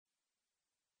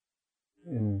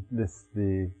In this,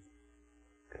 the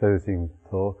closing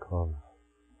talk of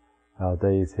our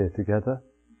days here together,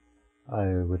 I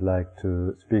would like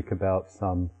to speak about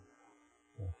some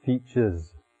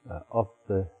features of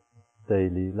the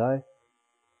daily life,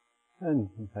 and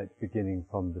in fact beginning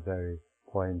from the very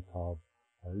point of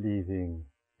leaving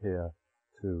here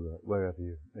to wherever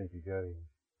you may be going.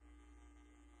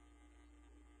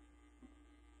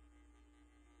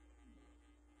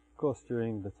 Of course,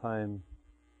 during the time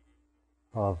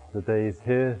of the days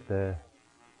here, there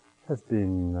has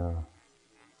been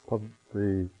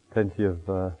probably plenty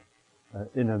of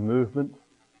inner movement,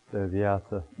 though the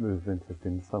outer movement has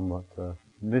been somewhat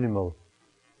minimal.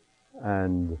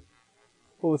 And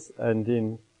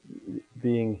in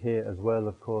being here as well,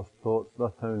 of course, thoughts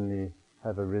not only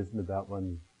have arisen about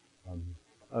one's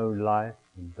own life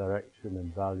and direction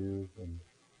and values and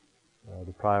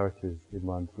the priorities in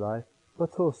one's life,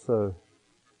 but also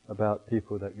about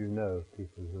people that you know,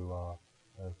 people who are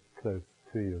close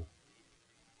to you.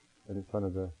 And it's one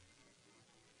of the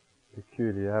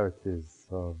peculiarities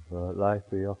of life.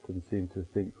 We often seem to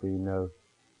think we know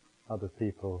other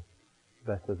people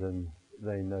better than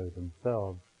they know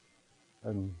themselves.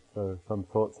 And so some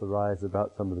thoughts arise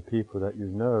about some of the people that you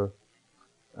know,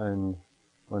 and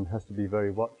one has to be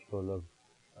very watchful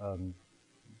of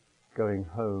going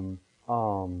home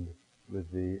armed with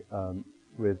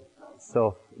with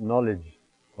self-knowledge,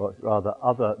 or rather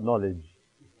other knowledge.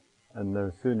 And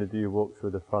no sooner do you walk through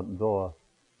the front door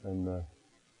than the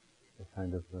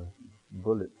kind of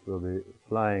bullets will be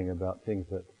flying about things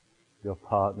that your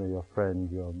partner, your friend,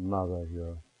 your mother,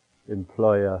 your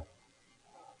employer,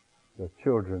 your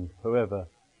children, whoever,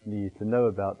 need to know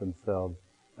about themselves,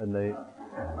 and they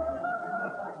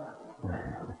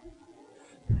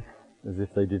as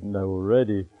if they didn't know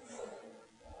already.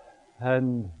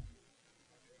 And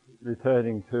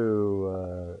returning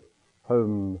to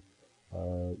home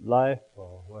life,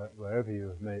 or wherever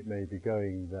you may be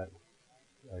going, that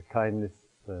kindness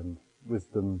and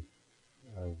wisdom,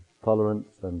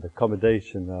 tolerance and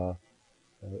accommodation are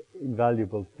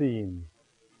invaluable themes.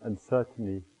 And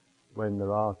certainly when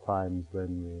there are times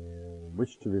when we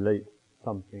wish to relate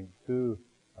something to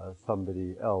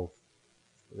somebody else,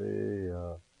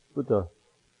 the Buddha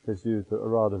has used a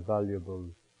rather valuable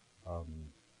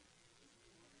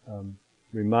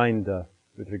reminder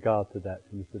with regard to that.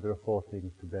 He said there are 4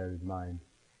 things to bear in mind: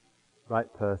 right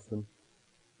person,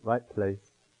 right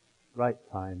place, right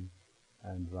time,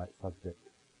 and right subject.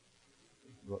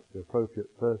 What's the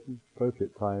appropriate person,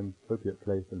 appropriate time, appropriate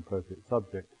place, and appropriate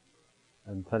subject.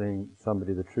 And telling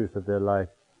somebody the truth of their life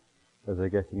as they're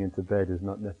getting into bed is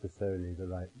not necessarily the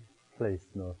right place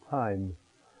nor time.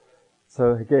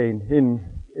 So again,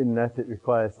 in that it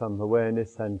requires some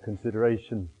awareness and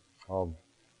consideration of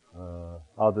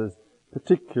others,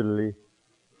 particularly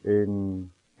in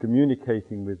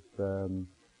communicating with them.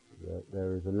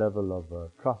 There is a level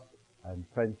of trust and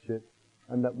friendship,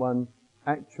 and that one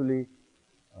actually,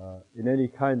 in any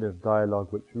kind of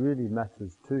dialogue which really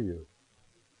matters to you,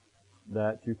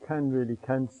 that you really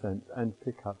can sense and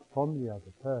pick up from the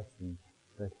other person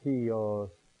that he or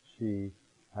she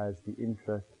has the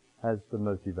interest, has the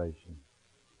motivation.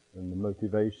 And the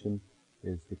motivation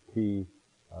is the key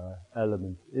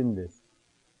element in this.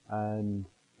 And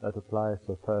that applies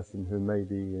to a person who may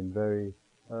be in very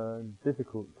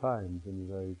difficult times and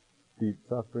very deep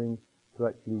suffering. To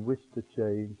actually wish to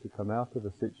change, to come out of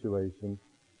a situation,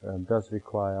 does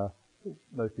require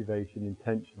motivation,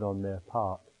 intention on their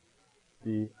part.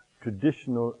 The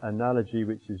traditional analogy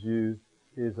which is used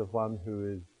is of one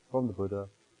who is, from the Buddha,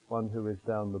 one who is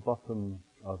down the bottom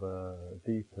of a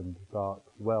deep and dark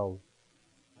well,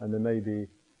 and there may be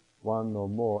one or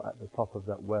more at the top of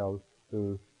that well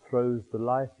who throws the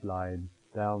lifeline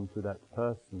down to that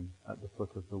person at the foot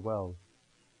of the well.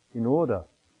 In order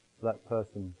for that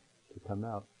person to come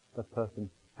out, that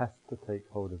person has to take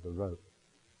hold of the rope.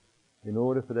 In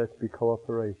order for there to be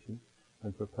cooperation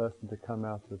and for a person to come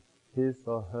out of his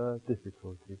or her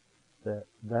difficulty,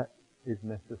 that is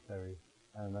necessary.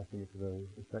 And I think it's a very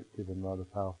effective and rather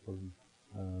powerful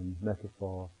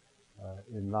metaphor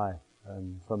in life.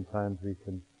 And sometimes we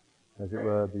can, as it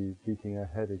were, be beating our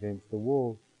head against the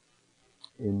wall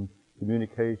in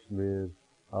communication with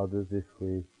others,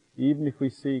 even if we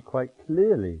see quite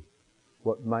clearly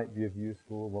what might be of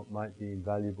useful, what might be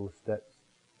invaluable steps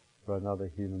for another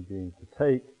human being to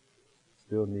take,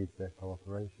 still needs their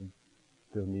cooperation,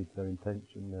 still needs their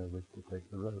intention, their wish to take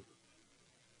the rope.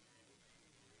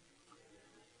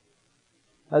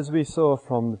 As we saw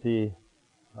from the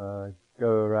go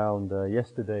around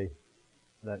yesterday,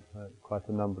 that quite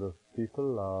a number of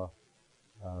people are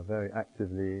very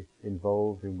actively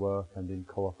involved in work and in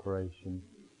cooperation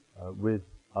with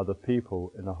other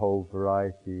people in a whole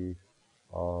variety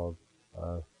of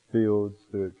fields,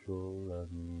 spiritual,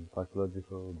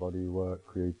 psychological, body work,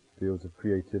 fields of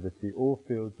creativity, all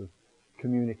fields of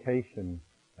communication,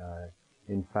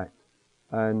 in fact.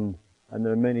 And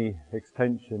there are many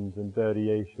extensions and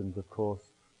variations, of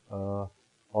course,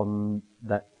 on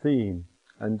that theme.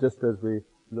 And just as we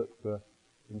look for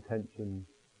intention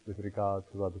with regard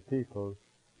to other people,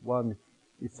 one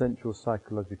essential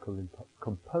psychological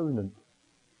component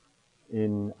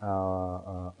in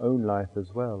our own life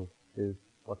as well is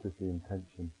what is the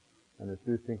intention. And I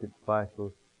do think it's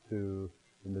vital to,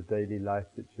 in the daily life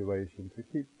situation, to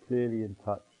keep clearly in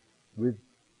touch with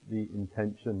the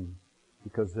intention,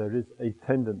 because there is a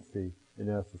tendency in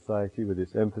our society, with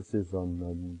its emphasis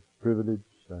on privilege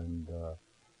and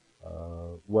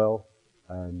wealth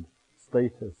and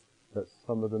status, that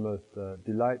some of the most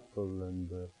delightful and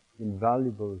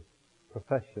invaluable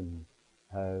professions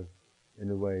have, in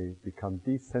a way, become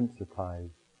desensitized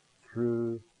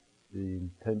through the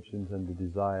intentions and the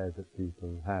desires that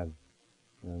people have.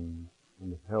 And in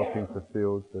the helping for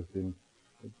fields, there's been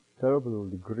a terrible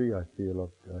degree, I feel,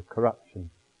 of corruption,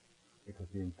 because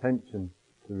the intention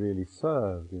to really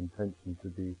serve, the intention to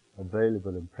be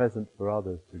available and present for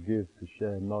others, to give, to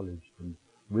share knowledge and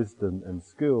wisdom and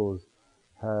skills,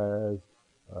 has,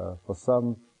 for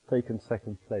some, taken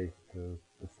second place to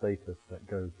the status that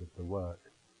goes with the work.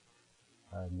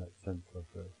 And that sense of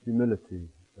humility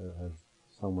has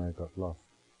somewhere got lost.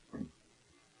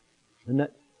 And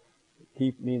that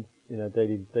means in our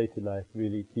daily life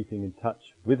really keeping in touch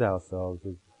with ourselves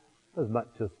as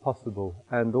much as possible,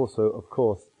 and also, of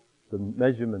course, the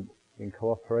measurement in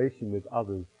cooperation with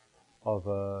others of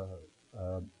a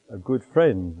good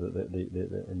friend.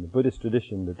 In the Buddhist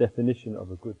tradition, the definition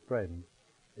of a good friend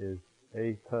is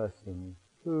a person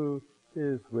who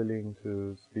is willing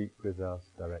to speak with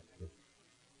us directly.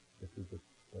 This is the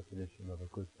definition of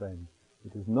a good friend.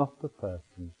 It is not the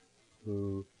person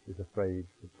who is afraid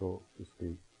to talk, to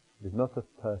speak. It is not a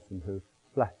person who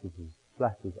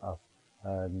flatters us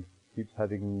and keeps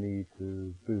having need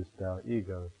to boost our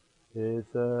ego.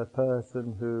 It's a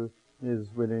person who is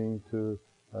willing to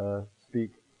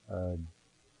speak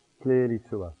clearly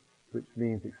to us, which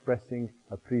means expressing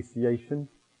appreciation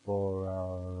for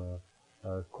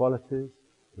our qualities,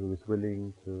 who is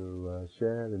willing to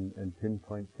share and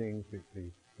pinpoint things which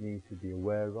we need to be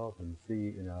aware of and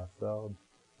see in ourselves.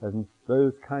 And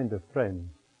those kind of friends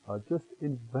are just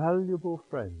invaluable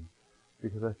friends,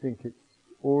 because I think it's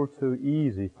all too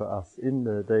easy for us in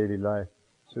the daily life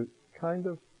to kind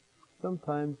of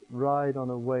sometimes ride on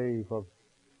a wave of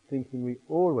thinking we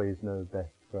always know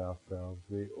best for ourselves.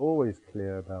 We're always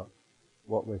clear about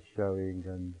what we're showing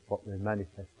and what we're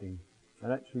manifesting.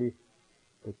 And actually,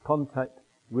 the contact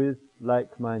with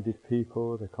like-minded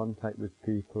people, the contact with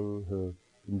people who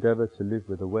endeavor to live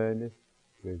with awareness,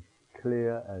 with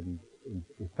clear and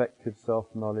effective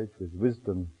self-knowledge, with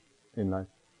wisdom in life,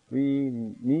 we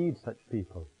need such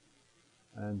people.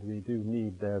 And we do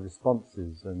need their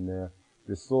responses and their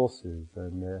resources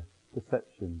and their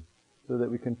perceptions, so that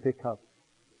we can pick up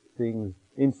things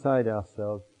inside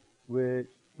ourselves which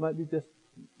might be just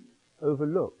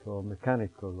overlooked or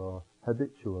mechanical or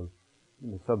habitual.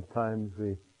 Sometimes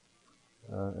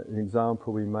an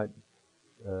example, we might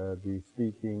be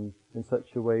speaking in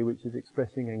such a way which is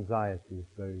expressing anxiety.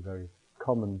 It's a very, very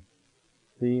common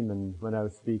theme. And when I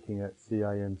was speaking at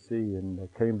CIMC in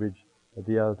Cambridge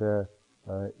the other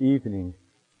evening,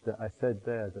 that I said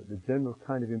there that the general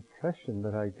kind of impression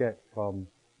that I get from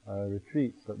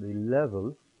retreats, that the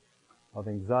level of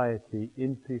anxiety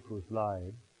in people's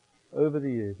lives over the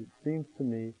years, it seems to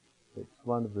me it's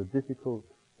one of the difficult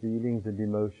feelings and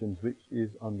emotions which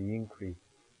is on the increase.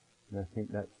 And I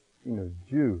think that's,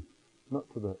 due not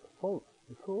to the fault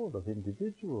at all of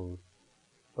individuals,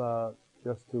 but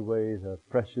just the way the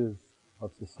pressures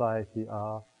of society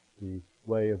are, the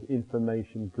way of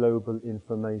information, global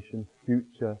information,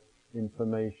 future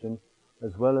information,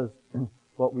 as well as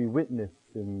what we witness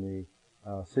in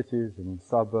the cities and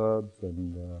suburbs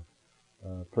and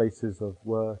places of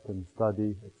work and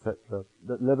study, etc.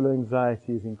 That level of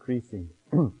anxiety is increasing.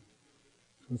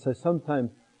 And so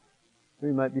sometimes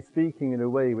we might be speaking in a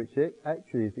way which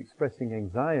actually is expressing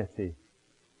anxiety,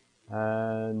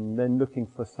 and then looking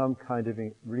for some kind of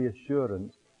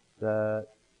reassurance that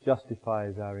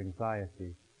justifies our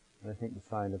anxiety. And I think the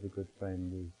sign of a good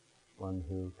friend is one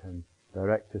who can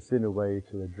direct us in a way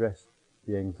to address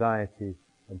the anxiety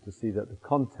and to see that the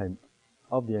content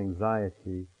of the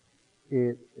anxiety,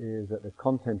 it is that the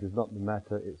content is not the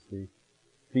matter, it's the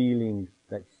feeling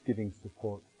that's giving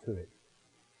support to it.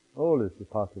 All is a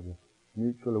part of the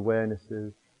mutual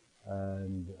awarenesses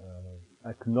and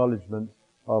acknowledgement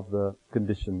of the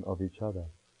condition of each other.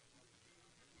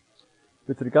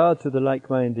 With regard to the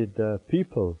like-minded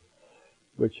people,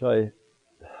 which I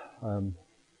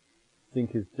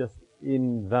think is just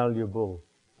invaluable,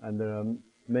 and there are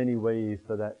many ways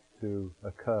for that to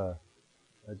occur.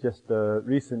 Just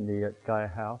recently at Gaia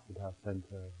House, at our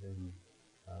centre in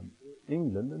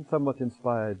England, and somewhat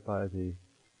inspired by the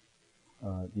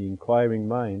inquiring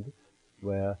mind,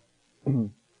 where,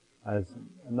 as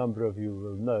a number of you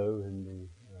will know, in the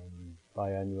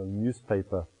biannual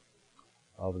newspaper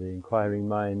of the inquiring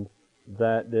mind,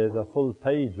 that there's a full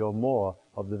page or more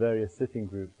of the various sitting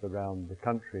groups around the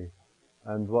country.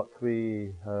 And what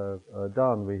we have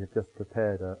done, we have just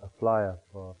prepared a flyer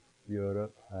for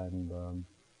Europe and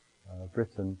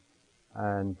Britain,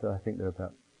 and I think there are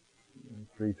about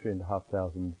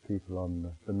 3,500 people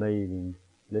on the mailing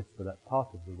list for that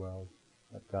part of the world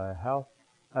at Gaia House,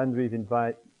 and we've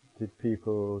invited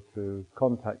people to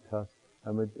contact us,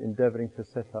 and we're endeavouring to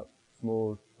set up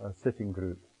small sitting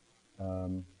groups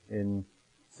in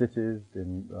cities,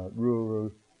 in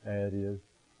rural areas,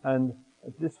 and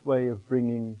this way of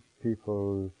bringing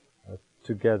people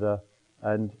together.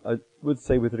 And I would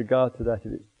say, with regard to that,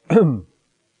 if it's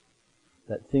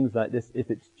that things like this,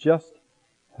 if it's just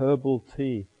herbal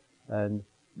tea and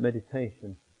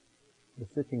meditation, the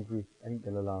sitting group ain't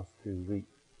going to last 2 weeks.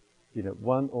 You know,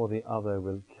 one or the other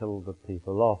will kill the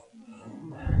people off.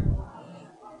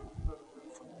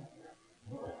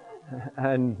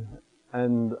 and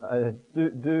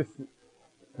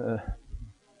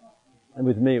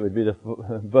with me it would be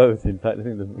both. In fact, I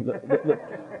think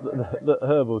the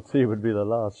herbal tea would be the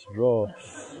last straw.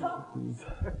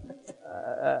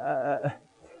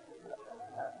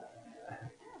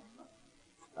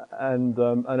 And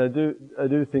I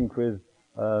do think with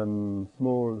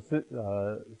small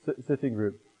sitting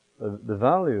groups, the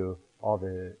value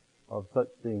of such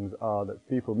things are that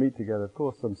people meet together. Of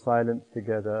course, some silence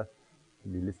together,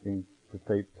 can be listening to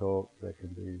tape talks, there can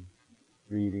be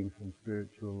reading from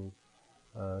spiritual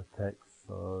texts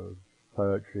or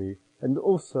poetry, and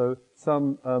also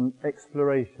some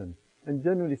exploration. And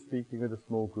generally speaking, with a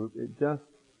small group, it just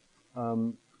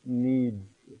needs,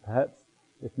 perhaps,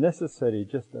 if necessary,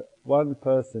 just one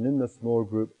person in the small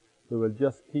group who will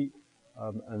just keep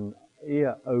an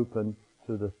ear open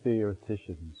to the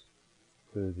theoreticians,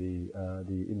 to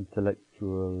the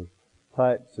intellectual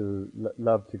types who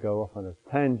love to go off on a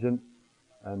tangent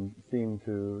and seem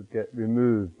to get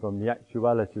removed from the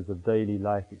actualities of daily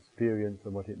life experience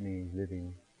and what it means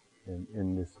living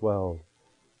in this world.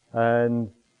 And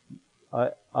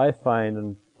I find,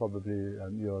 and probably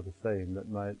you're the same, that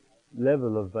my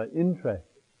level of interest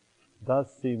does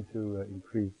seem to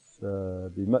increase,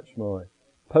 be much more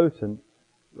potent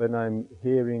when I'm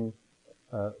hearing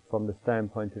from the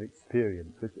standpoint of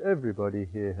experience, which everybody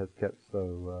here has kept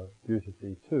so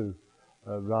beautifully too,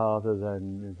 rather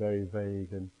than very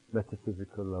vague and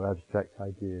metaphysical or abstract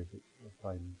ideas which I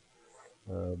find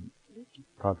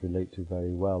can't relate to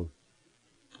very well.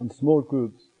 In small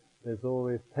groups, there's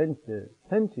always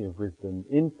plenty of wisdom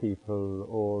in people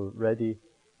already,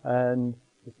 and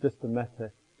it's just a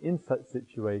matter in such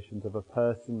situations of a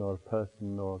person or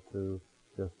two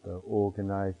just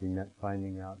organizing that,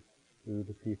 finding out who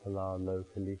the people are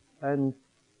locally, and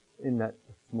in that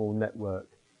small network.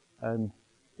 And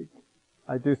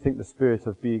I do think the spirit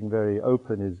of being very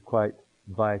open is quite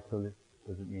vital. It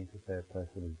doesn't mean to say a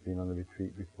person has been on a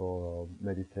retreat before or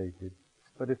meditated,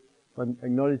 but if one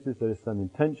acknowledges there is some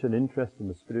intention, interest in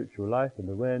the spiritual life and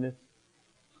awareness,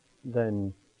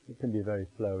 then it can be a very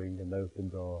flowing and open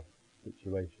door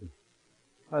situation.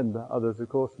 And others, of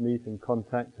course, meet and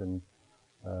contact, and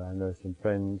I know some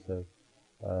friends have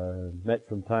met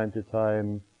from time to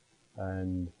time,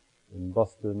 and in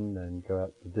Boston, and go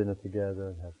out to dinner together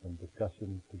and have some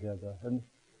discussions together, and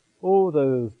all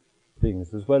those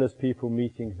things, as well as people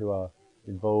meeting who are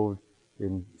involved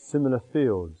in similar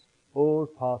fields, all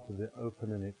part of the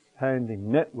open and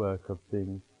expanding network of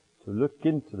things to look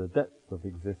into the depths of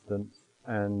existence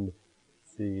and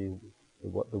see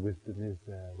what the wisdom is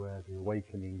there, where the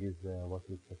awakening is there, what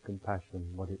is the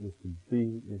compassion, what it is to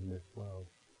be in this world.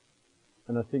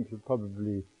 And I think you'll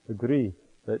probably agree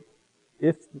that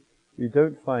if we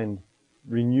don't find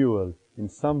renewal in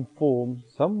some form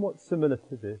somewhat similar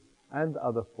to this and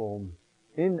other forms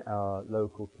in our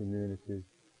local communities,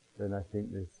 then I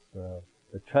think this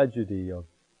the tragedy of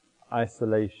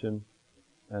isolation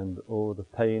and all the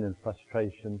pain and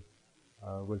frustration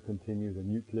will continue. The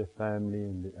nuclear family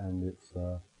and its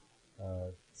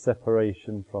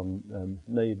separation from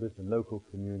neighbours and local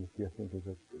community, I think, is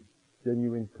a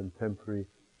genuine contemporary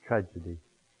tragedy.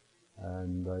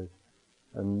 And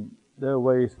there are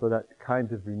ways for that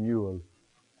kind of renewal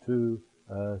to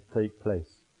take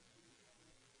place.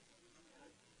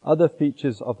 Other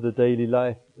features of the daily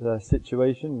life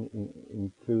situation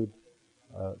include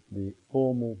the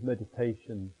formal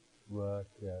meditation work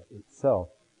itself.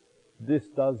 This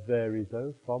does vary,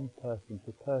 though, from person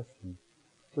to person.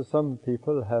 So some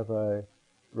people have a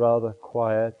rather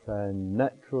quiet and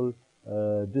natural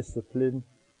discipline,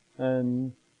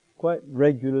 and quite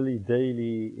regularly,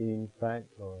 daily, in fact,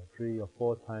 or 3 or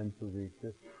 4 times a week,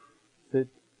 just sit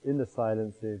in the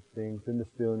silence of things, in the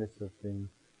stillness of things,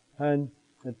 and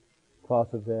it's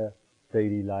part of their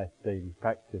daily life, daily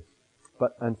practice.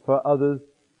 And for others,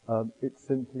 it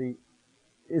simply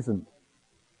isn't.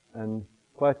 And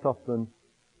quite often,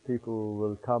 people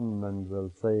will come and will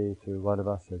say to one of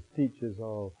us as teachers,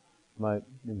 "Oh, I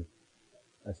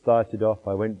started off,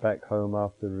 I went back home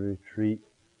after a retreat,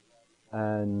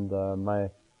 and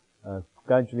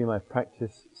gradually my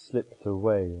practice slipped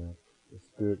away, the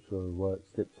spiritual work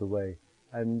slipped away."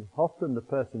 And often the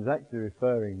person is actually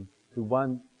referring to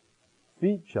one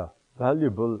feature,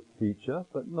 valuable feature,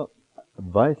 but not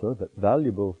vital, but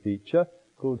valuable feature,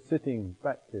 called sitting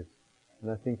practice. And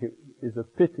I think it is a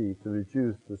pity to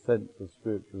reduce the sense of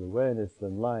spiritual awareness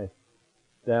and life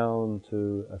down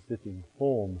to a sitting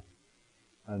form.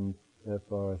 And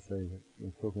therefore I say that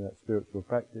in talking about spiritual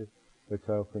practice, we're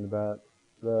talking about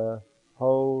the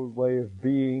whole way of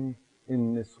being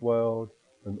in this world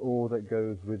and all that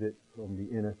goes with it, from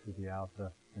the inner to the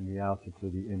outer and the outer to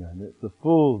the inner. And it's the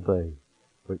full day,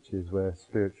 which is where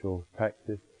spiritual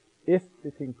practice, if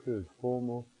it includes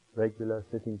formal, regular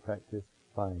sitting practice,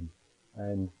 fine.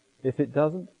 And if it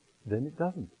doesn't, then it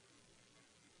doesn't.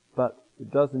 But it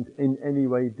doesn't in any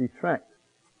way detract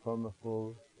from a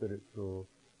full spiritual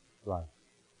life.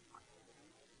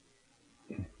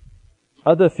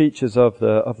 Other features of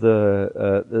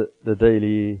the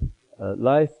daily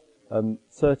life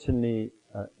certainly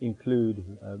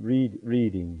include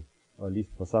reading, or at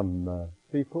least for some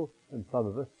people, and some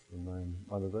of us, and I'm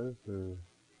one of those who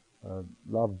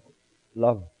love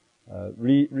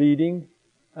reading,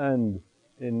 and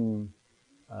in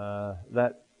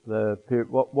that the period,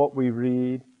 what we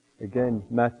read again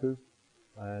matters.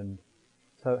 And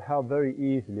so how very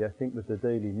easily, I think, with the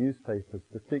daily newspapers,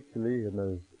 particularly in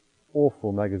those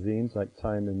awful magazines like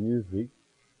Time and Newsweek,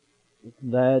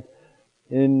 that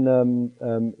in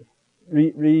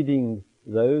reading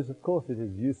those, of course it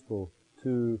is useful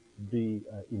to be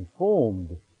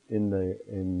informed in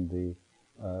the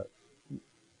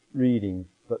reading,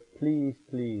 but please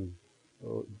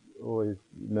always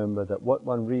remember that what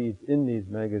one reads in these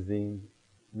magazines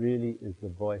really is the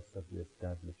voice of the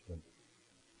establishment.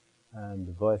 And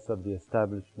the voice of the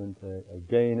establishment,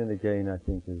 again and again, I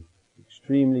think, is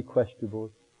extremely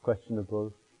questionable.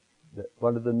 That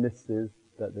one of the myths is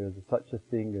that there is such a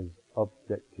thing as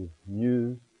objective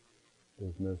news.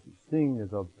 There's no such thing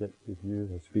as objective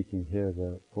news. I'm speaking here as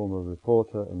a former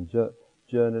reporter and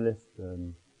journalist,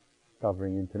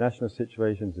 covering international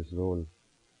situations. This is all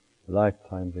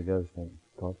lifetimes ago, thank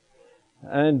God.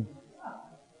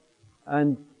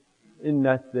 And in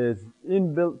that there's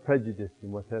inbuilt prejudice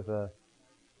in whatever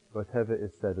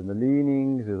is said, and the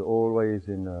leanings is always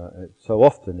so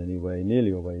often anyway,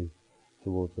 nearly always,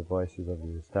 towards the voices of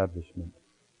the establishment.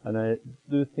 And I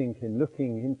do think in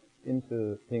looking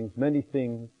into things, many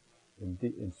things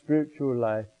in spiritual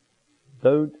life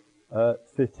don't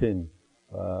fit in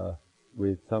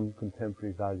with some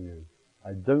contemporary values.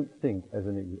 I don't think, as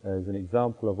an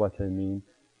example of what I mean,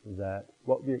 that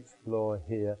what we explore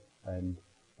here and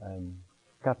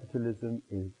capitalism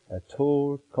is at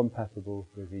all compatible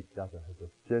with each other as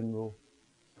a general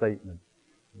statement.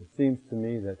 It seems to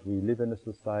me that we live in a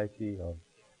society of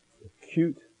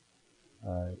acute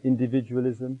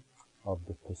individualism, of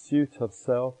the pursuit of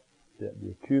self, that the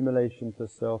accumulation to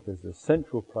self is the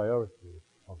central priority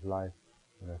of life.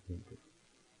 And I think that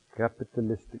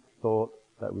capitalistic thought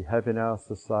that we have in our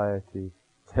society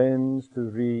tends to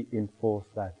reinforce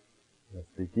that. I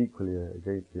speak equally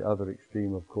against the other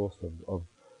extreme, of course, of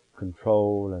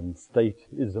control and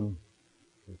statism,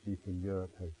 which Eastern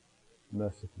Europe has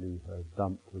mercifully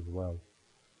dumped as well.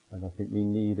 And I think we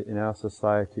need in our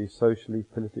society, socially,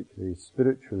 politically,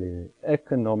 spiritually,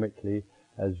 economically,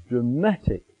 as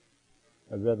dramatic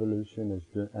a revolution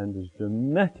and as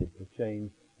dramatic a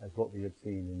change as what we have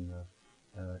seen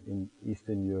in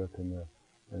Eastern Europe and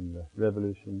the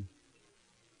revolution.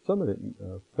 Some of it,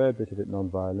 a fair bit of it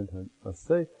non-violent, I must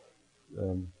say,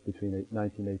 between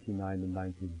 1989 and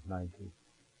 1990.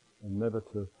 and never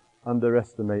to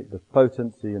underestimate the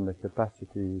potency and the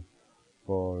capacity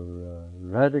for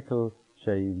radical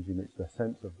change in which the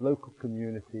sense of local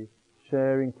community,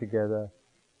 sharing together,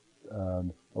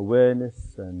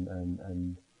 awareness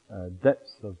and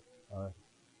depths of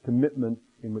commitment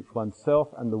in which oneself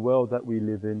and the world that we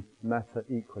live in matter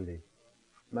equally.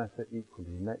 Matter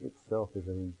equally. And that itself is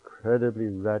an incredibly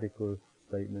radical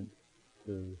statement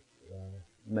to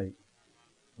make.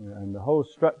 And the whole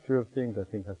structure of things, I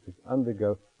think, has to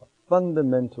undergo a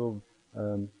fundamental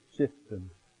shift and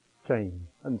change.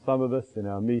 And some of us in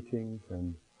our meetings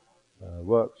and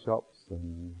workshops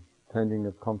and attending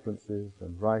of conferences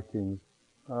and writings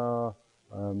are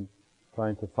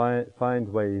trying to find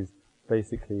ways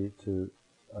basically to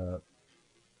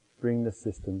bring the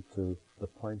system to the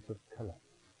point of collapse.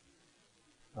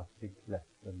 Nothing less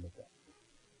than the death.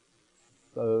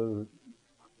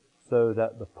 So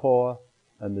that the poor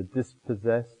and the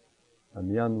dispossessed and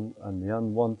the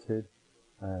unwanted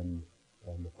and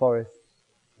the forests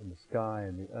and the sky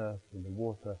and the earth and the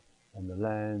water and the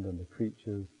land and the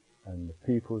creatures and the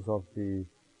peoples of the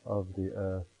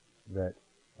earth, that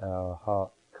our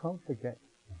heart can't forget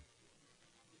them.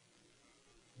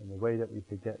 And the way that we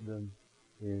forget them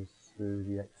is through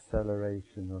the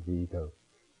acceleration of ego.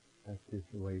 That is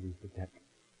the way we forget.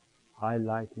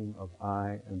 Highlighting of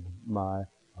I and my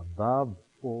above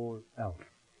all else.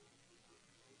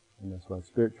 And that's why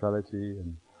spirituality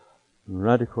and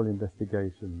radical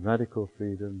investigation, radical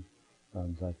freedom,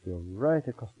 I feel right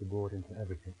across the board into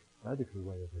everything. Radical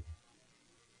way of living.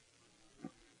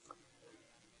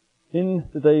 In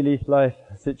the daily life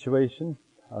situation,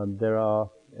 there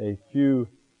are a few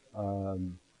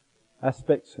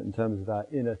aspects in terms of our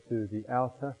inner to the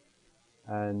outer,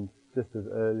 and just as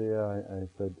earlier I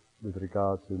said with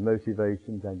regard to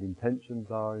motivations and intentions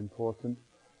are important,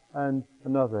 and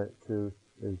another too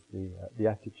is the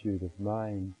attitude of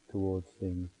mind towards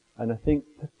things. And I think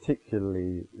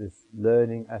particularly this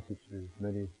learning attitude,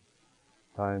 many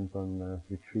times on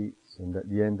retreats and at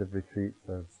the end of retreats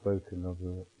I've spoken of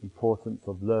the importance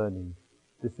of learning.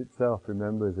 This itself,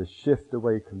 remember, is a shift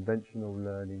away conventional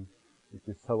learning, which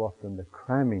is so often the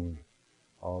cramming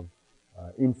of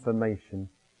information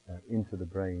into the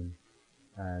brain,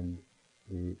 and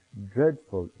the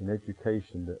dreadful in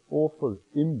education, the awful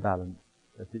imbalance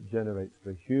that it generates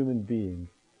for a human being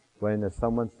when, as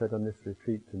someone said on this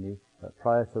retreat to me, that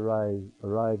prior to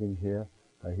arriving here,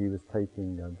 he was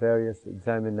taking various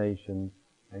examinations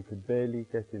and could barely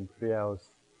get in 3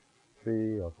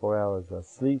 or 4 hours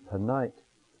sleep a night,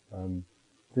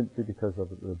 simply because of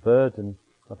the burden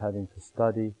of having to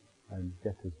study and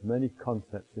get as many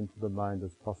concepts into the mind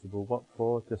as possible. What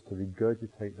for? Just to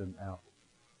regurgitate them out.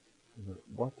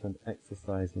 What an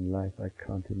exercise in life, I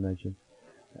can't imagine.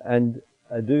 And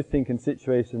I do think in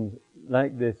situations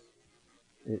like this,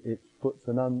 it puts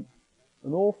an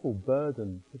awful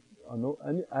burden on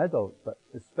any adult, but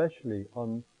especially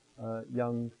on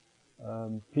young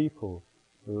people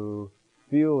who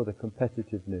feel the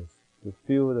competitiveness, who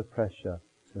feel the pressure,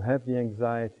 who have the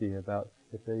anxiety about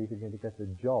if they're even going to get a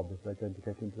job, if they're going to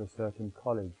get into a certain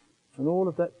college. And all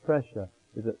of that pressure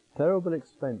is at terrible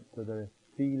expense to their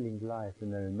feeling life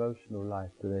and their emotional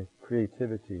life, to their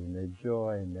creativity and their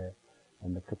joy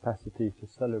and the capacity to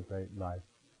celebrate life.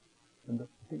 And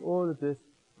I think all of this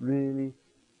really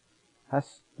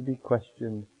has to be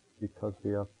questioned, because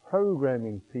we are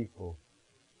programming people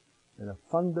in a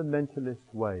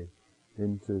fundamentalist way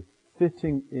into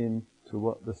fitting in to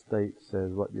what the state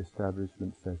says, what the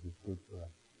establishment says is good for us.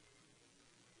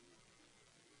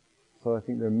 So I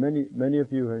think there are many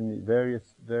of you who are in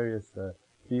various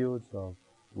fields of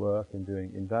work and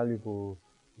doing invaluable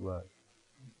work.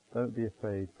 Don't be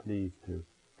afraid, please, to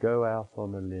go out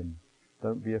on a limb.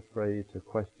 Don't be afraid to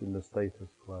question the status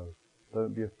quo.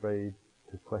 Don't be afraid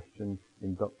to question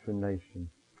indoctrination,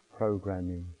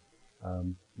 programming,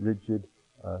 rigid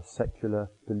secular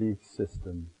belief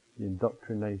systems, the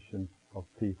indoctrination of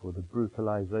people, the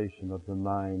brutalization of the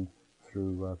mind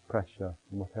through pressure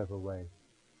in whatever way.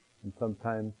 And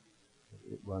sometimes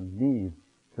one needs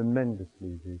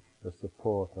tremendously the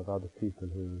support of other people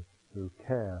who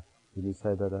care. When you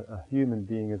say that a human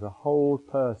being is a whole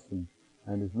person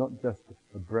and is not just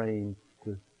a brain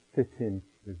to fit in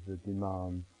with the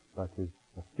demands, but is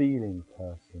a feeling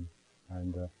person.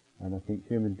 And I think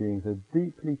human beings are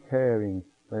deeply caring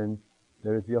when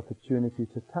there is the opportunity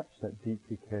to touch that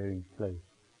deeply caring place.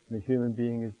 And a human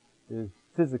being is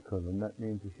physical, and that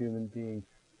means a human being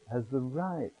has the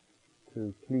right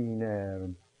to clean air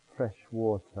and fresh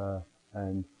water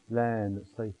and land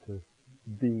that's safe to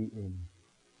be in.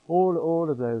 all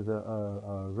of those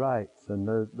are rights, and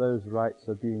those rights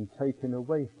are being taken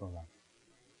away from us.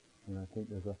 And I think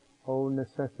there's a whole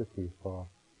necessity for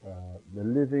the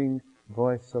living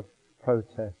voice of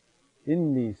protest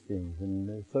in these things, and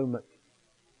there's so much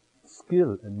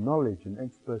skill and knowledge and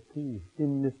expertise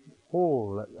in this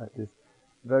hall at this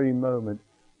very moment,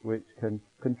 which can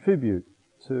contribute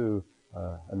to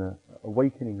an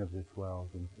awakening of this world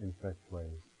in fresh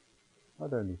ways,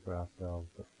 not only for ourselves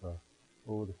but for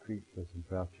all the creatures and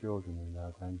for our children and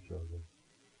our grandchildren.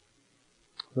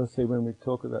 So I say, when we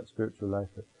talk about spiritual life,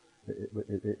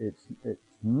 it's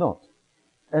not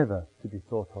ever to be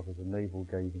thought of as a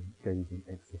navel-gazing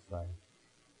exercise.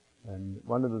 And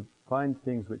one of the fine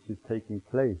things which is taking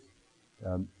place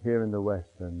here in the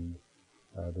West, and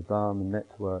the Dharma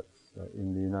networks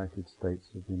in the United States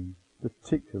have been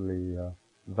particularly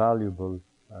valuable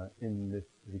in this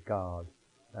regard,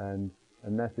 and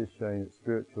that is showing that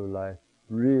spiritual life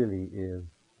really is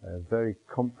a very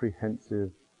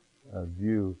comprehensive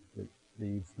view that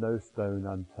leaves no stone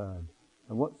unturned.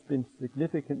 And what's been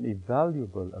significantly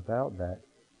valuable about that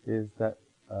is that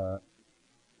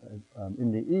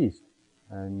in the East,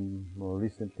 and more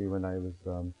recently when I was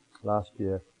last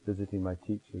year visiting my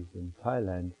teachers in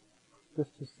Thailand,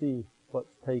 just to see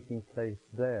what's taking place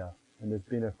there. And there's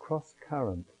been a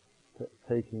cross-current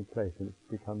taking place, and it's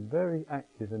become very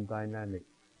active and dynamic,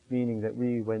 meaning that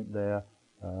we went there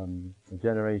a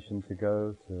generation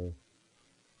ago to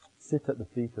sit at the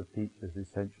feet of teachers,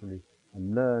 essentially,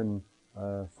 and learn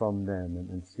from them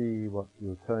and see what the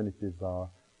alternatives are,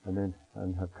 and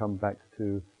have come back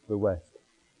to the West.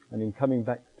 And in coming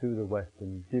back to the West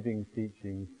and giving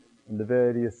teachings in the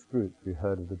various groups, we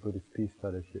heard of the Buddhist Peace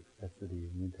Fellowship, SAD,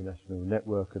 an international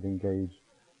network of engaged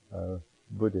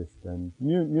Buddhists, and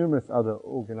numerous other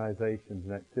organizations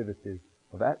and activities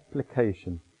of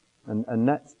application, and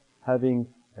that's having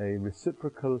a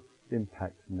reciprocal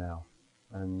impact now.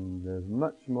 And there's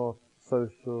much more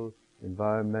social,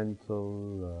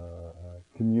 environmental,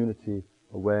 community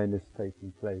awareness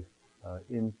taking place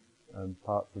in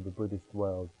parts of the Buddhist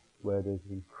world where there's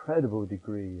an incredible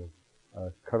degree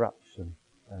of corruption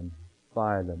and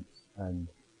violence and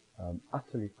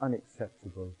utterly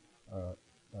unacceptable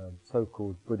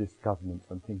so-called Buddhist governments.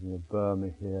 I'm thinking of Burma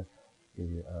here,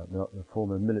 the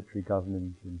former military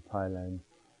government in Thailand,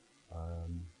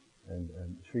 and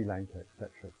Sri Lanka, etc.,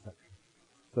 etc.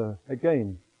 So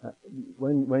again,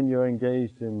 when you're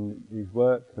engaged in these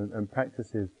works and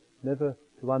practices, never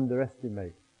to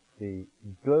underestimate the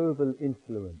global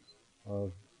influence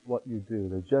of what you do,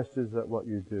 the gestures that what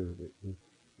you do,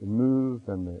 the move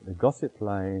and the gossip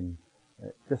line,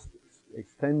 just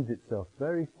extends itself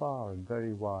very far and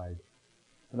very wide.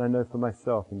 And I know for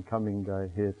myself, in coming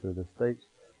here to the States,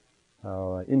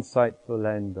 how insightful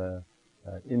and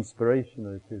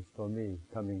inspirational it is for me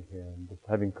coming here and just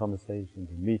having conversations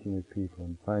and meeting with people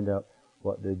and find out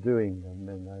what they're doing, and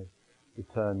then I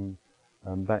return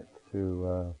back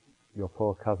to your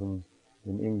poor cousins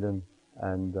in England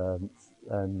and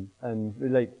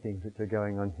relate things which are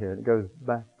going on here. It goes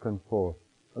back and forth,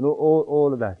 and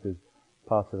all of that is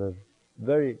part of a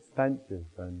very expansive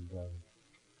and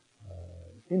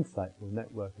insightful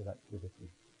network of activities.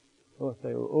 I'll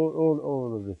say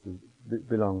all of this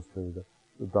belongs to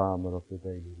the Dharma of the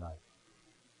daily life.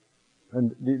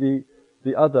 And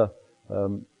the other,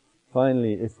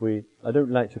 finally, I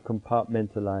don't like to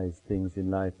compartmentalize things in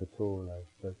life at all. I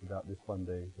spoke about this one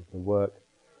day with the work.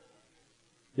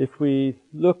 If we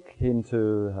look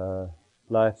into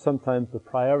life, sometimes the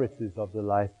priorities of the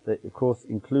life, they of course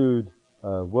include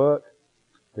work,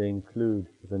 they include,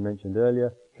 as I mentioned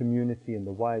earlier, community in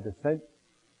the wider sense.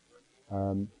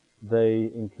 They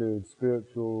include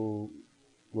spiritual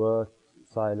work,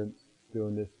 silence,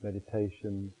 stillness,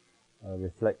 meditation,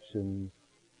 reflection,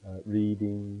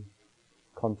 reading,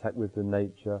 contact with the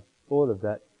nature, all of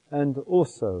that. And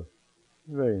also,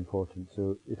 very important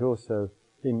too, it also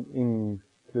includes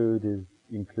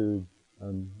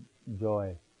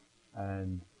joy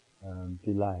and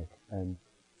delight and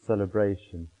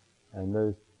celebration and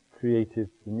those creative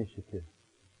initiatives.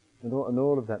 And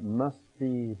all of that must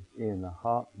feed in, the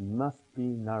heart must be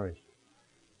nourished.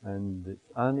 And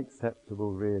it's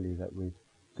unacceptable really that we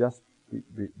just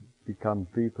become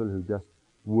people who just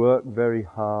work very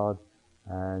hard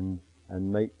and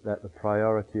make that the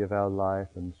priority of our life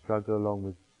and struggle along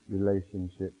with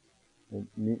relationships. It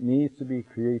needs to be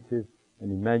creative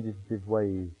and imaginative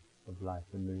ways of life,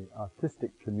 and the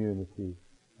artistic community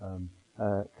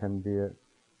can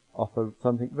offer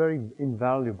something very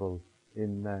invaluable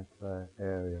in that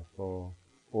area for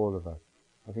all of us.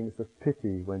 I think it's a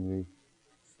pity when we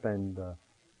spend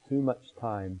too much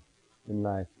time in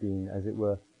life being, as it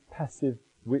were, passive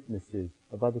witnesses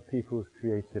of other people's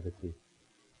creativity.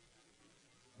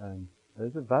 And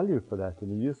there's a value for that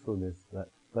and a usefulness,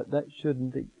 but that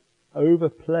shouldn't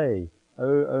override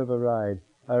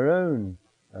our own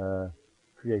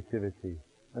creativity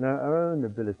and our own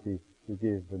ability to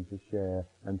give and to share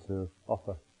and to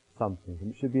offer something.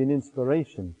 And it should be an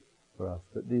inspiration for us.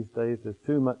 But these days there's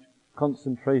too much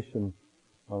concentration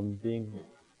on being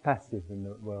passive in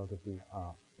the world of the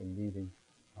arts and leaving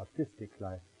artistic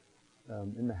life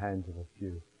in the hands of a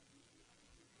few.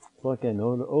 So again,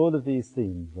 all of these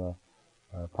themes are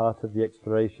part of the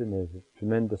exploration. There's a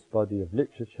tremendous body of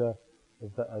literature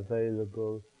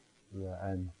available,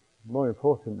 and more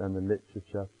important than the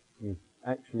literature is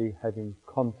actually having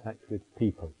contact with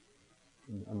people.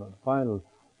 And the final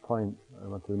point I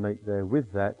want to make there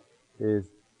with that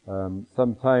is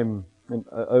sometime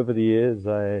over the years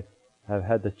I have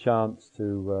had the chance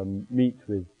to meet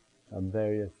with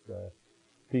various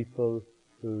people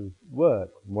whose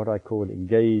work, what I call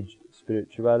engaged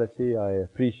spirituality, I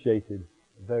appreciated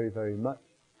very, very much.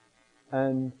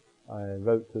 And I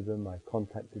wrote to them, I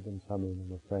contacted them, some of them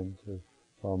were friends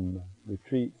from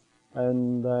retreats,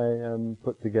 and I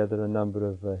put together a number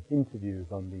of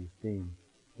interviews on these themes.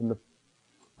 And the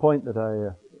point that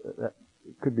that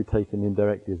could be taken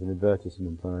indirectly as an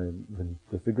advertisement, I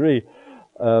disagree.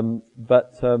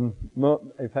 But in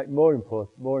fact, more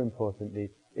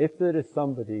importantly, if there is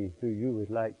somebody who you would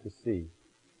like to see,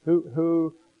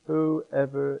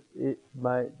 whoever it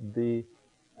might be,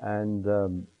 and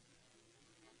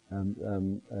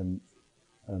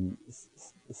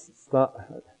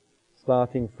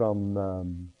starting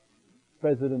from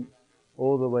president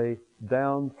all the way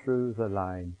down through the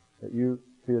line, that you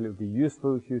feel it would be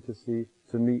useful for you to see,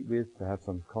 to meet with, to have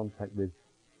some contact with,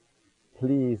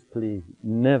 please, please,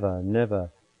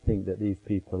 never think that these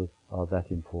people are that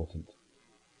important.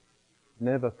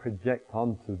 Never project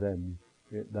onto them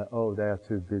that, oh, they are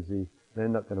too busy, they're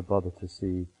not going to bother to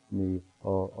see me,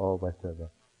 or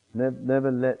whatever.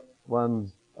 Never let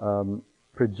one's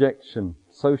projection,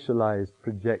 socialized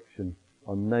projection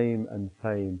on name and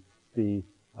fame be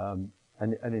an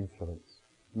influence.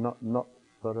 Not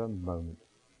for a moment.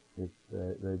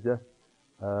 They're just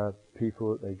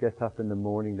people. They get up in the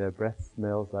morning, their breath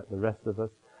smells like the rest of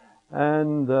us,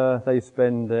 and they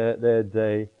spend their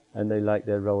day, and they like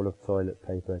their roll of toilet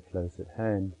paper close at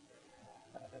hand.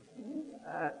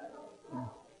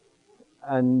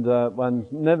 And one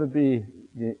never be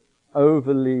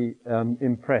overly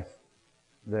impressed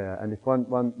there. And if one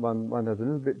has a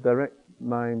little bit direct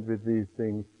mind with these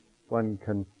things, one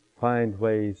can find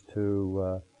ways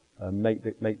to make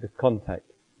the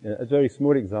contact. A very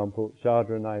small example: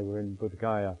 Shardra and I were in Bodh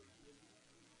Gaya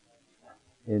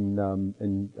in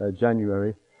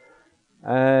January,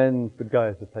 and Bodh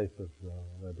Gaya is the place of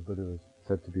where the Buddha was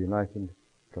said to be enlightened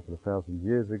a couple of thousand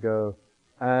years ago,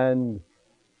 and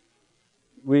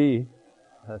we,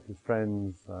 as his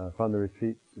friends from the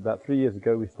retreat, about 3 years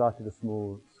ago, we started a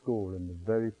small school in the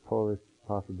very poorest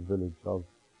part of the village of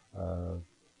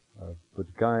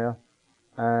Bodh Gaya.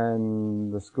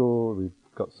 And the school, we've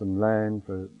got some land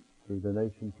through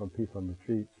donation from people on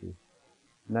retreats.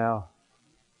 Now,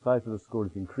 the size of the school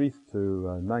has increased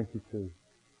to 92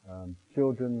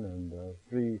 children and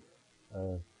 3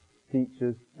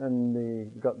 teachers. And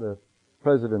we've got the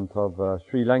president of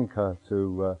Sri Lanka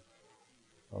to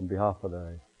on behalf of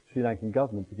the Sri Lankan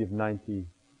government to give 90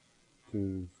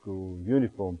 to school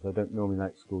uniforms. I don't normally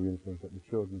like school uniforms, but the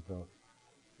children felt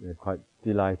quite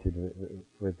delighted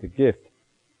with the gift.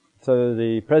 So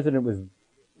the president was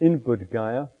in Bodh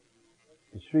Gaya.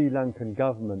 The Sri Lankan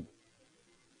government,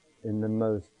 in the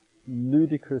most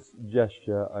ludicrous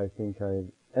gesture I think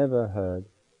I've ever heard,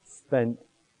 spent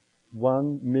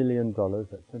 $1 million,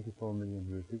 that's 24 million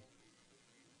rupees,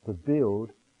 to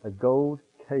build a gold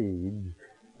cage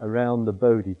around the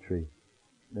Bodhi tree.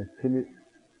 This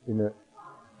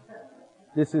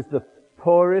is the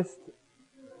poorest,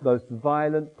 most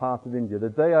violent part of India. The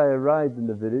day I arrived in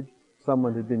the village,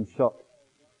 someone had been shot.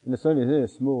 And it's only a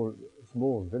small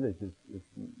village. It's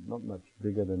not much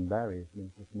bigger than Barry.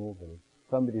 It's a small village.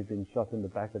 Somebody had been shot in the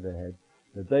back of the head.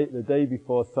 The day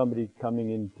before, somebody coming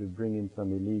in to bring in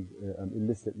some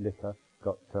illicit liquor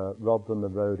got robbed on the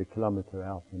road a kilometre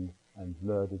out and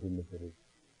murdered in the village.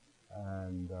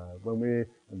 And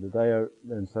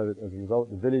so as a result,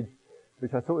 the village,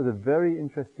 which I thought was a very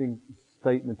interesting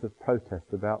statement of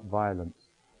protest about violence,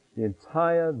 the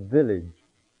entire village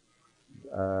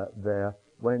there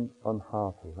went on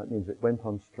hartal. That means it went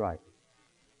on strike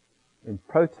in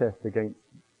protest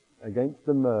against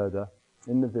the murder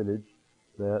in the village.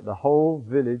 The whole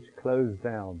village closed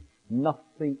down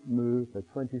Nothing moved for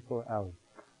 24 hours.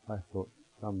 I thought,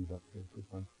 thumbs up here, this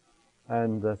one.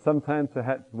 And sometimes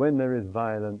perhaps when there is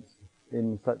violence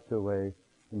in such a way,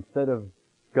 instead of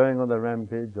going on the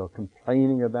rampage or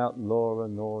complaining about law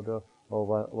and order or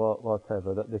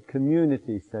whatever, that the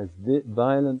community says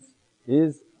violence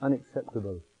is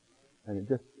unacceptable, and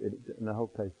and the whole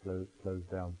place closed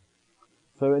down.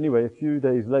 So anyway, a few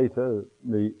days later,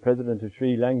 the president of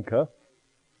Sri Lanka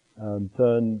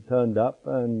turned up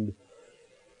and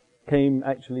came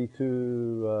actually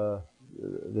to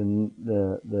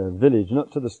the village,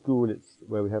 not to the school, it's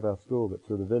where we have our school, but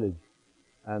to the village.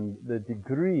 And the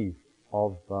degree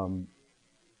of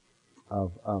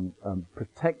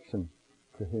protection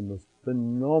to him was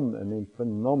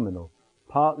phenomenal.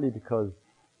 Partly because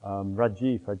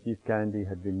Rajiv Gandhi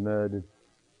had been murdered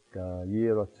a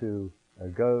year or two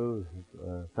ago,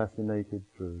 assassinated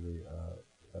through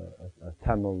a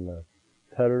Tamil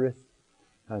terrorist.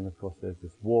 And of course there's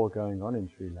this war going on in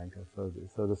Sri Lanka, so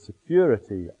the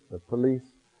security, the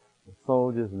police, the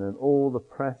soldiers, and then all the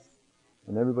press,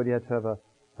 and everybody had to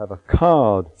have a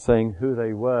card saying who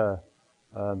they were,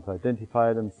 to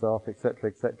identify themselves, etc.,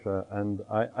 etc. And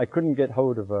I couldn't get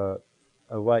hold of a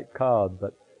white card,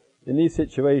 but in these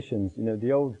situations,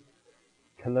 the old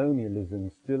colonialism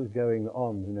still going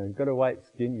on. You've got a white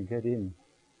skin, you get in.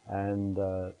 And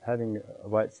having a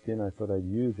white skin, I thought I'd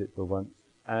use it for once.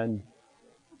 And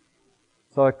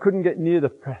so I couldn't get near the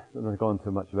president. I've gone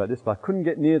too much about this, but I couldn't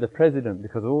get near the president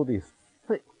because of all these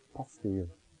thick posse of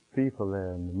people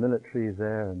there, and the military is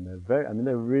there, and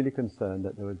they're really concerned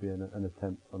that there would be an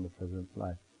attempt on the president's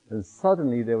life. And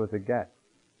suddenly there was a gap,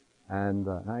 and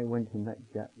I went in that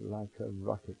gap like a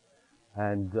rocket.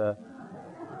 And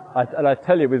I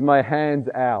tell you, with my hands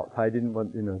out, I didn't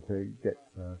want to get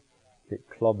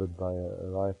clobbered by a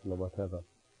rifle or whatever.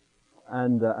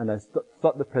 And I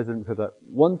stopped the president because I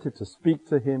wanted to speak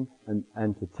to him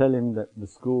and to tell him that the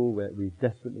school, where we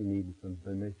desperately needed some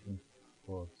donations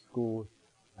for schools,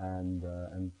 and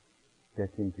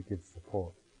get him to give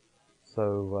support.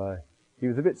 So he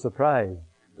was a bit surprised,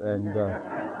 and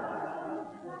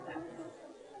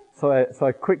so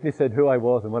I quickly said who I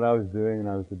was and what I was doing, and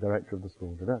I was the director of the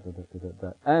school.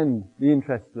 And the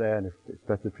interest there, and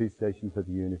expressed appreciation for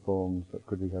the uniforms, but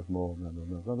could we have more? Blah, blah,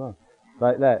 blah, blah, blah.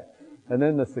 Like that. And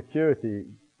then the security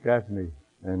grabbed me,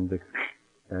 and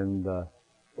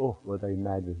were they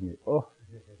mad with me? Oh,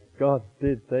 God,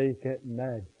 did they get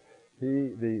mad?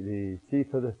 The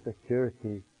chief of the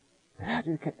security, how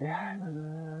do you get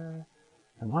there?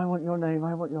 And I want your name,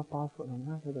 I want your passport.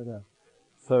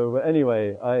 So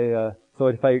anyway, so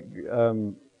if I,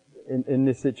 in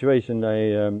this situation,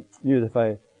 I knew that if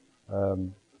I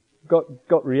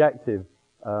got reactive,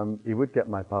 he would get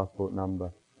my passport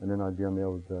number, and then I'd be on the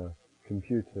old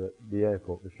computer at the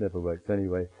airport, which never works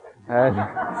anyway, and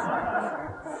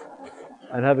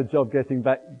and have a job getting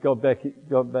back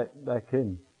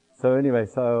in. So anyway,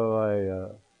 so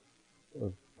I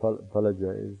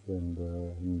apologized,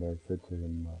 and I said to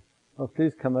him, "Oh,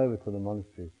 please come over to the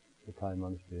monastery, the Thai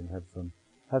monastery, and have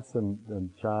some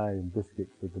chai and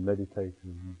biscuits with the meditators,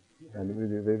 and we'd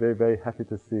be very, very happy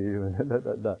to see you."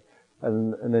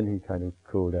 And then he kind of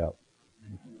cooled out.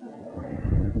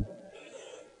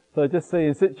 So I just say,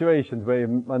 in situations where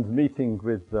one's meeting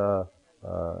with,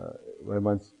 where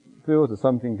one feels that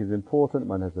something is important,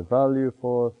 one has a value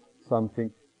for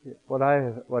something. What I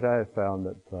have found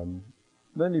that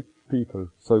many people,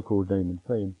 so-called name and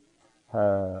fame,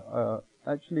 are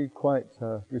actually quite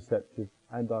receptive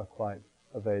and are quite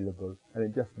available, and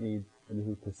it just needs a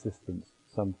little persistence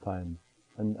sometimes.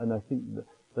 And I think that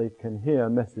they can hear a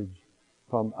message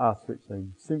from us which they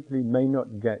simply may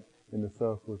not get in the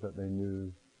circles that they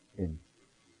move in.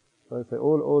 So I say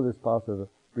all this part of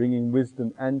bringing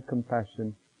wisdom and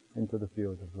compassion into the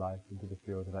field of life, into the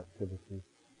field of activity,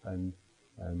 and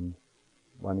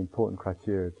one important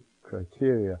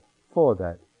criteria for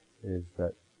that is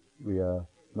that we are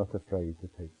not afraid to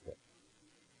take steps.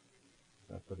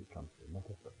 That's what it comes to, not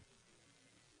afraid.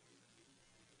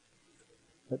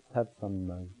 Let's have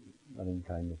some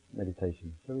kind of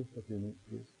meditation. Shall we? A few minutes,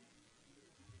 please.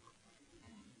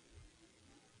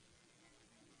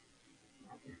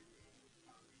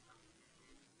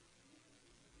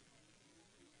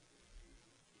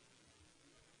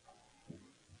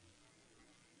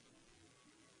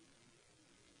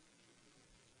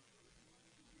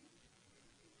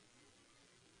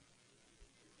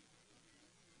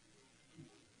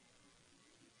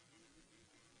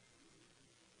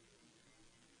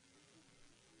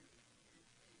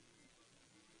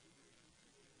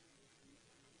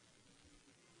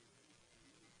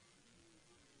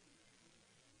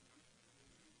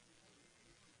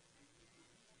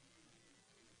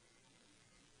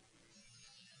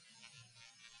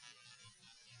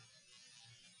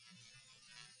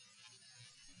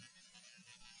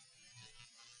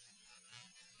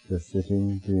 just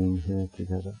sitting, being here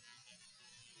together,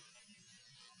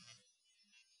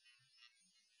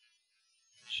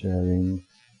 sharing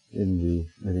in the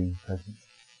living present.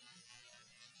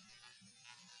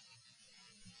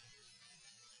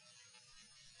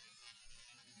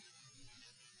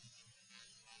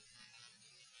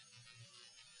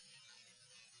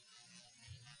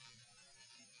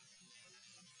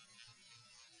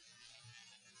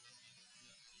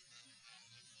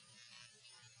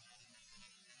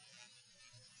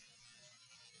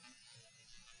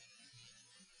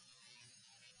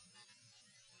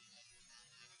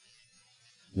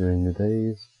 During the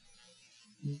days,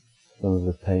 some of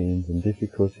the pains and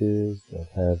difficulties that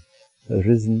have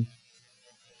arisen,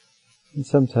 and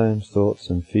sometimes thoughts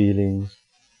and feelings,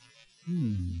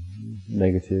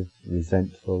 negative,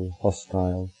 resentful,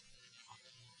 hostile,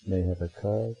 may have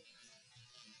occurred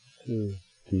to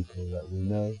people that we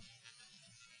know,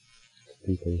 to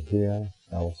people here,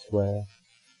 elsewhere,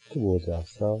 towards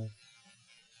ourselves.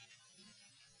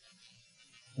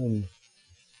 And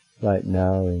right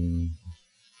now, in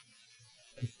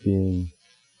just being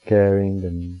caring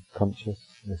and conscious,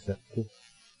 receptive,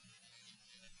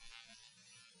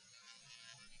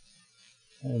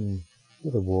 and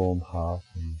with a warm heart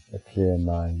and a clear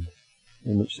mind,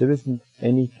 in which there isn't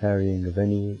any carrying of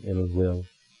any ill will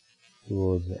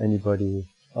towards anybody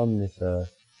on this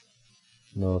earth,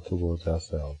 nor towards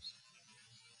ourselves.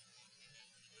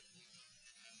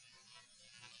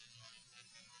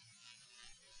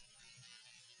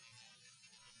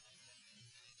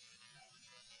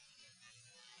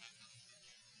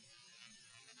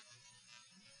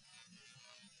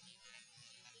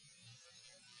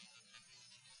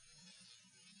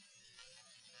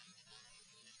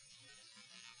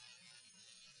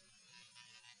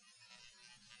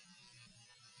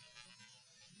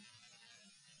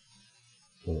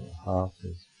 So the heart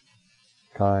is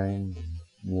kind and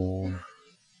warm,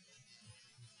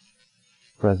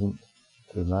 present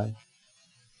to life,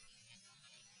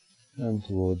 and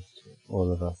towards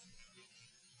all of us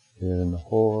here in the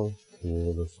hall, to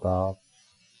all the staff,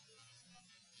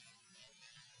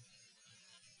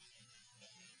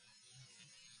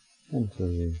 and to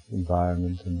the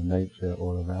environment and the nature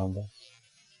all around us.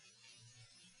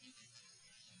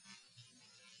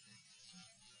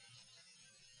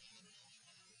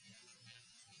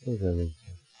 So there is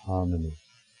harmony,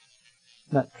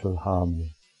 natural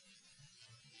harmony.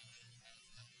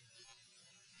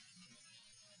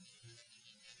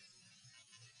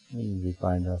 And we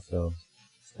find ourselves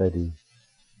steady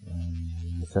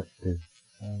and receptive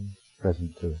and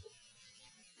present to it.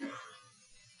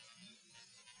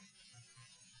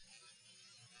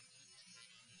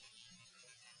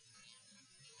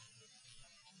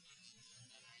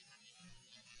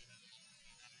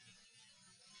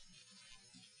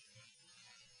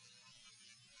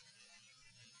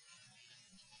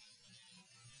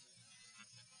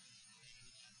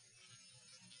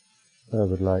 I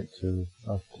would like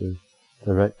us to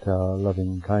direct our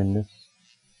loving kindness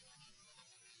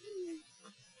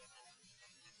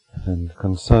and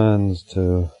concerns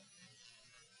to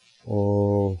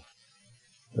all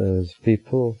those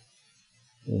people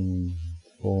in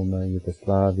former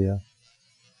Yugoslavia,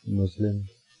 Muslims,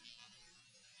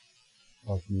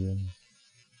 Bosnians,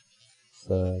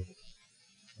 Serbs,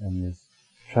 and this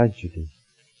tragedy,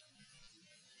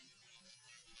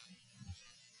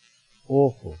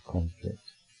 awful conflict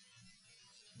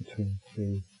between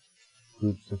three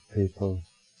groups of people.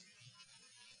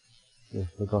 We've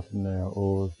forgotten they are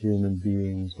all human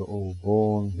beings, we're all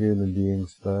born human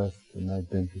beings first, and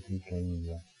identity came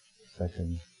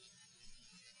second.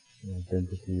 And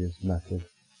identity is mattered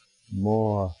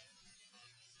more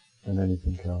than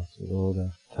anything else, with all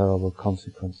the terrible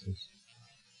consequences.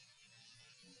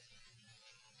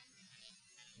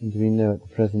 And we know at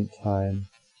the present time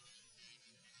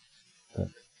that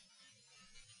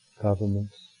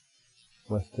governments,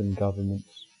 Western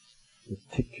governments,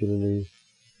 particularly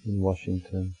in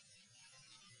Washington,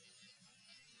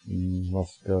 in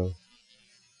Moscow,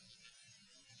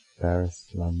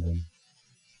 Paris, London,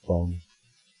 Bonn,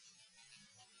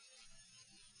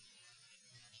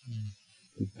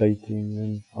 debating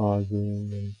and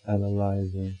arguing and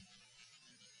analysing,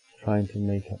 trying to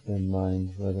make up their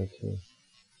minds whether to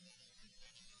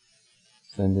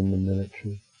send in the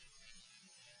military,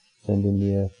 send in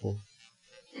the air force,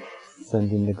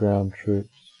 send in the ground troops.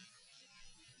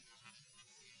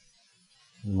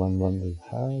 And one wonders,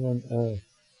 how on earth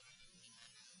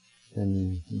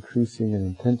can increasing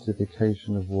and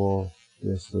intensification of war be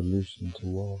a solution to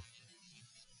war?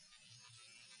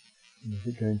 Is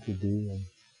it going to be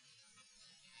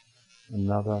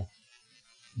another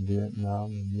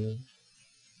Vietnam and Europe.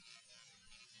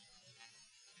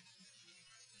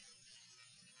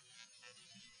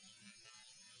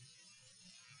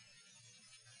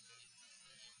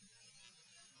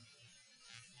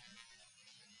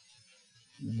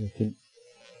 And I think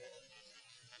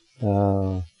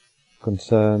our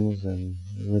concerns and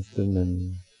wisdom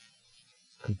and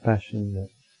compassion that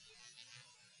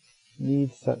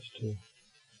need such to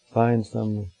find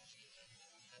some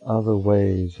other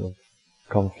ways of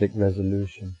conflict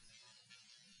resolution.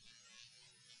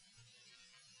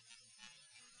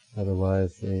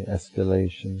 Otherwise the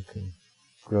escalation can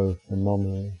grow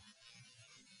phenomenally.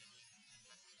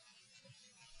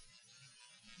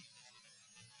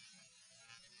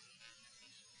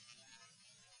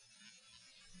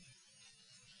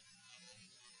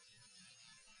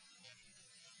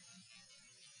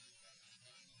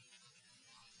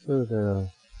 So there are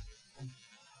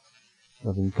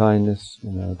loving kindness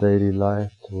in our daily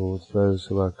life towards those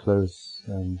who are close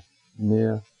and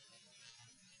near,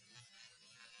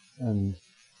 and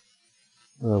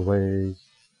there are ways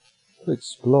to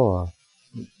explore,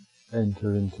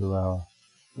 enter into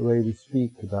the way we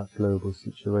speak about global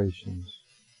situations,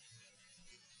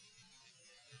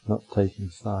 not taking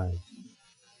sides,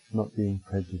 not being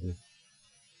prejudiced,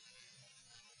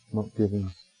 not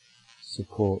giving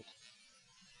support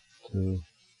to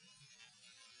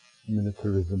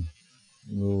militarism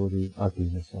and all the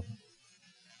ugliness of it.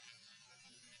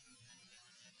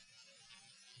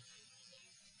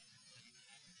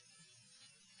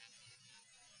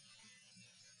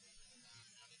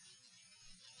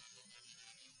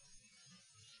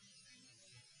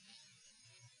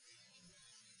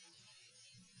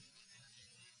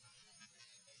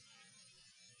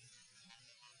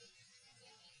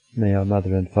 May our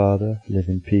Mother and Father live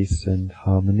in peace and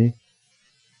harmony.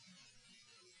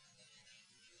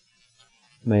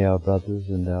 May our brothers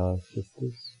and our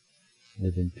sisters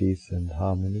live in peace and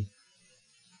harmony.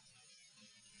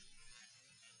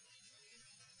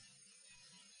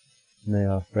 May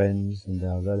our friends and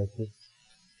our relatives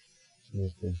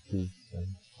live in peace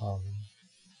and harmony.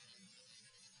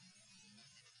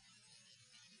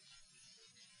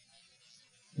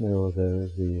 May all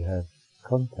those we have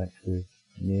contact with,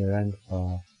 near and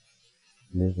far,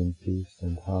 live in peace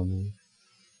and harmony.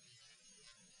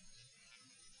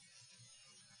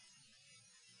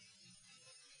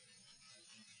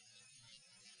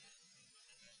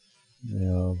 May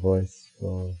our voice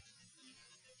for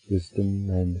wisdom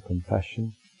and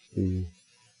compassion be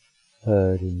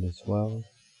heard in this world.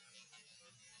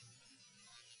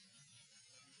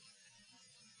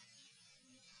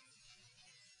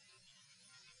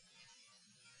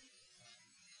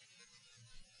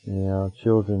 May our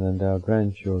children and our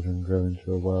grandchildren grow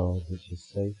into a world which is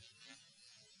safe.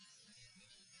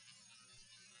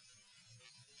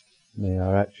 May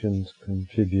our actions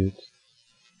contribute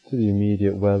to the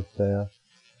immediate welfare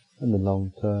and the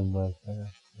long-term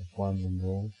welfare of one and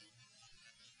all.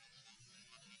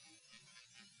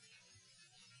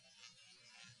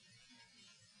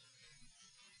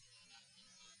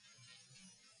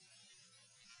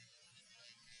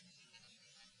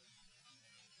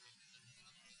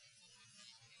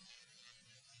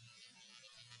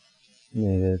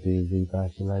 May there be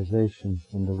revitalization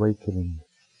and awakening.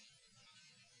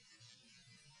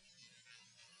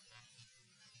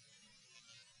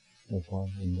 Of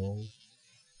one and all.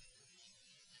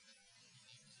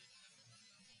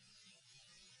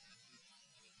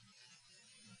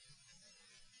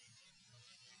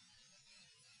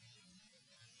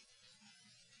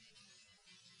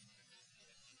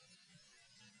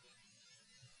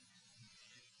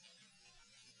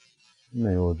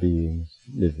 May all beings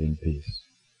live in peace.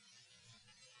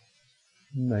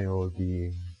 May all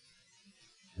beings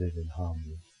live in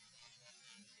harmony.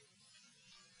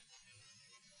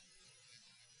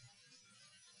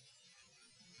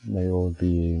 May all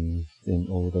beings in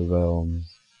all the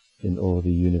realms, in all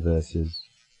the universes,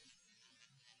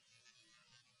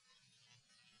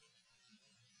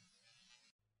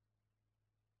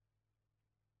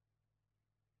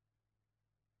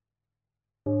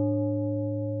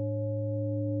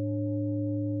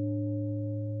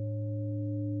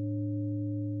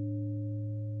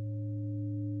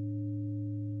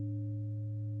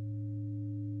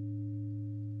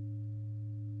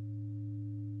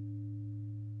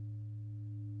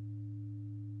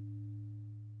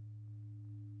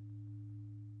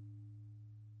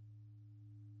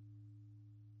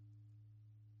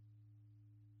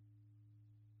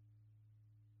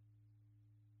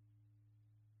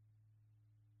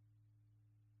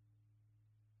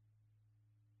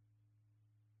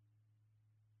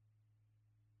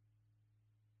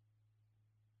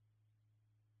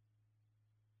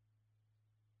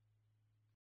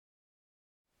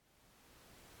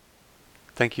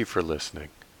 Thank you for listening.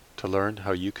 To learn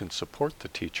how you can support the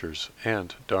teachers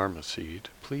and Dharma Seed,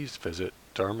 please visit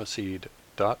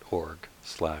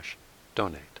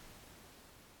dharmaseed.org/donate.